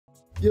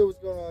Yo,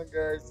 what's going on,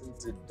 guys? And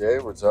today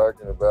we're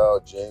talking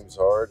about James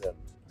Harden.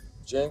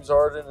 James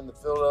Harden and the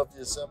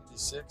Philadelphia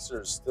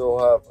 76ers still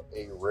have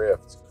a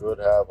rift, could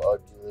have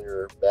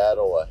uglier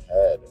battle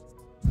ahead.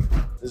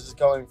 This is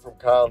coming from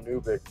Kyle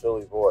Neubeck,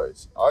 Philly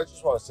Boys. I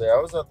just want to say I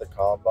was at the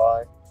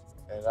Combine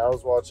and I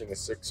was watching a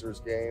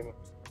Sixers game.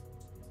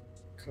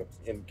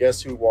 And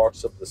guess who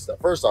walks up the steps?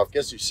 First off,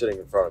 guess who's sitting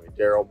in front of me?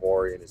 Daryl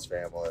Morey and his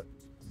family.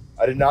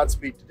 I did not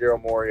speak to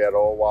Daryl Morey at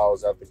all while I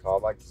was at the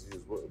Combine because he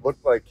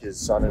looked like his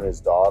son and his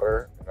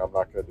daughter, and I'm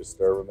not going to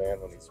disturb a man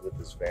when he's with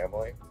his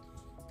family,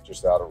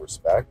 just out of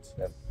respect,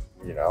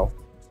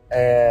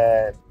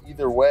 And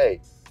either way,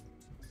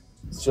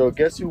 so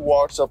guess who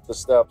walks up the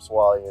steps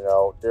while,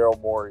 Daryl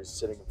Morey's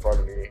sitting in front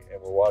of me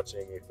and we're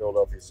watching a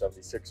Philadelphia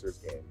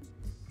 76ers game?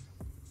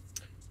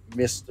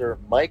 Mr.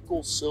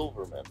 Michael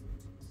Silverman.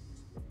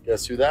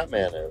 Guess who that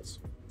man is?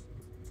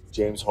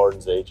 James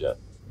Harden's agent.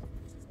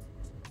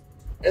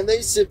 And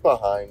they sit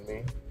behind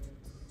me.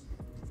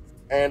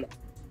 And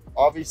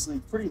obviously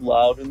it's pretty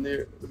loud in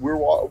there. We're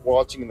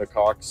watching in the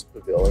Cox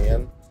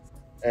Pavilion.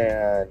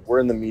 And we're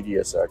in the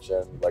media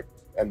section, like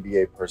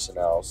NBA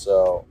personnel.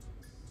 So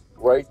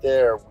right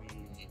there,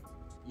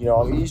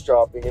 I'm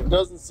eavesdropping. It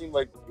doesn't seem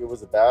like it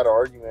was a bad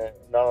argument,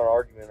 not an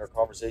argument or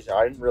conversation.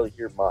 I didn't really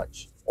hear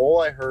much. All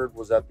I heard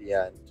was at the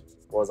end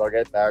was, "I'll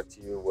get back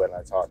to you when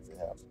I talk to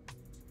him."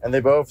 And they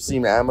both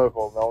seem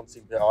amicable. No one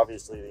seemed to,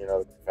 obviously,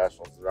 the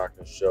professionals are not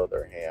going to show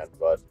their hand.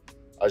 But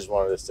I just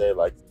wanted to say,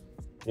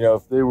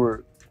 if they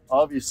were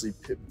obviously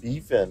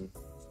beefing,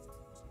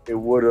 it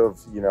would have,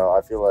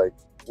 I feel like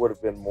would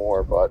have been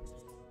more. But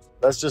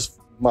that's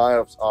just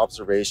my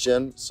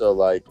observation. So,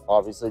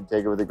 obviously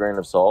take it with a grain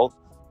of salt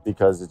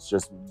because it's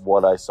just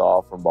what I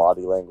saw from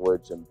body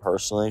language and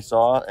personally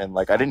saw. And,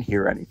 I didn't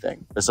hear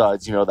anything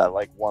besides,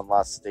 that, one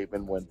last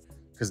statement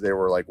because they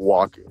were,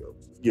 walking,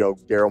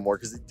 Daryl Morey,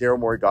 because Daryl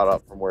Morey got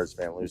up from where his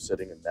family was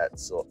sitting and met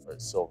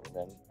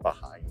Silverman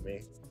behind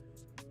me.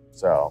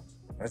 So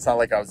it's not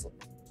like I was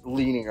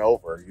leaning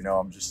over,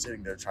 I'm just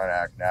sitting there trying to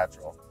act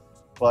natural.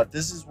 But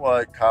this is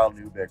what Kyle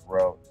Neubeck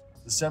wrote.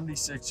 The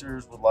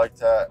 76ers would like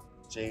to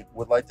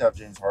have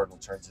James Harden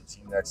return to the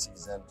team next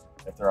season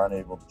if they're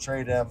unable to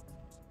trade him.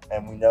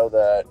 And we know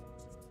that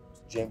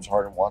James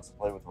Harden wants to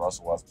play with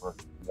Russell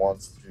Westbrook,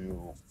 wants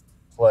to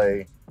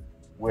play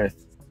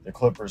with the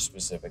Clippers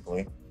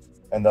specifically,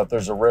 and that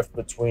there's a rift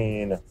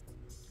between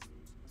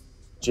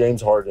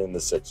James Harden and the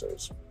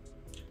Sixers.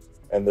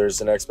 And there's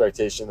an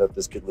expectation that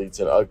this could lead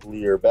to an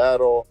uglier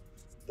battle.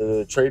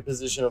 The trade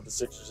position of the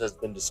Sixers has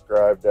been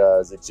described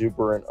as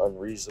exuberant,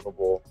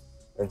 unreasonable,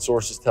 and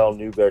sources tell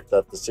Neubeck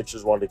that the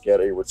Sixers want to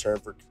get a return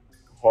for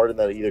Harden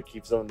that either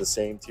keeps them in the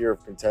same tier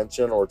of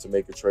contention or to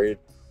make a trade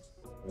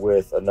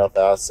with enough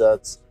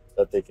assets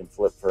that they can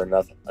flip for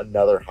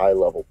another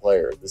high-level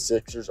player. The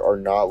Sixers are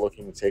not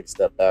looking to take a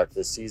step back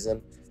this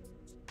season,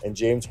 and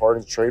James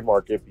Harden's trade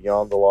market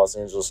beyond the Los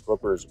Angeles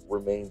Clippers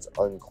remains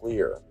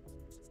unclear.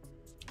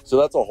 So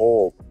that's a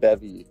whole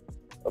bevy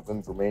of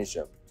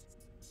information.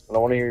 And I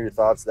want to hear your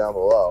thoughts down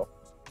below.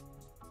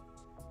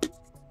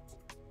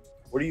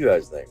 What do you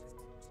guys think?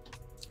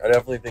 I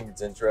definitely think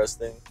it's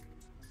interesting,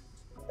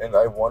 and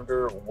I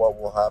wonder what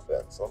will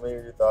happen. So let me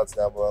hear your thoughts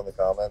down below in the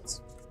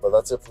comments. But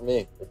that's it for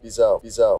me. Peace out.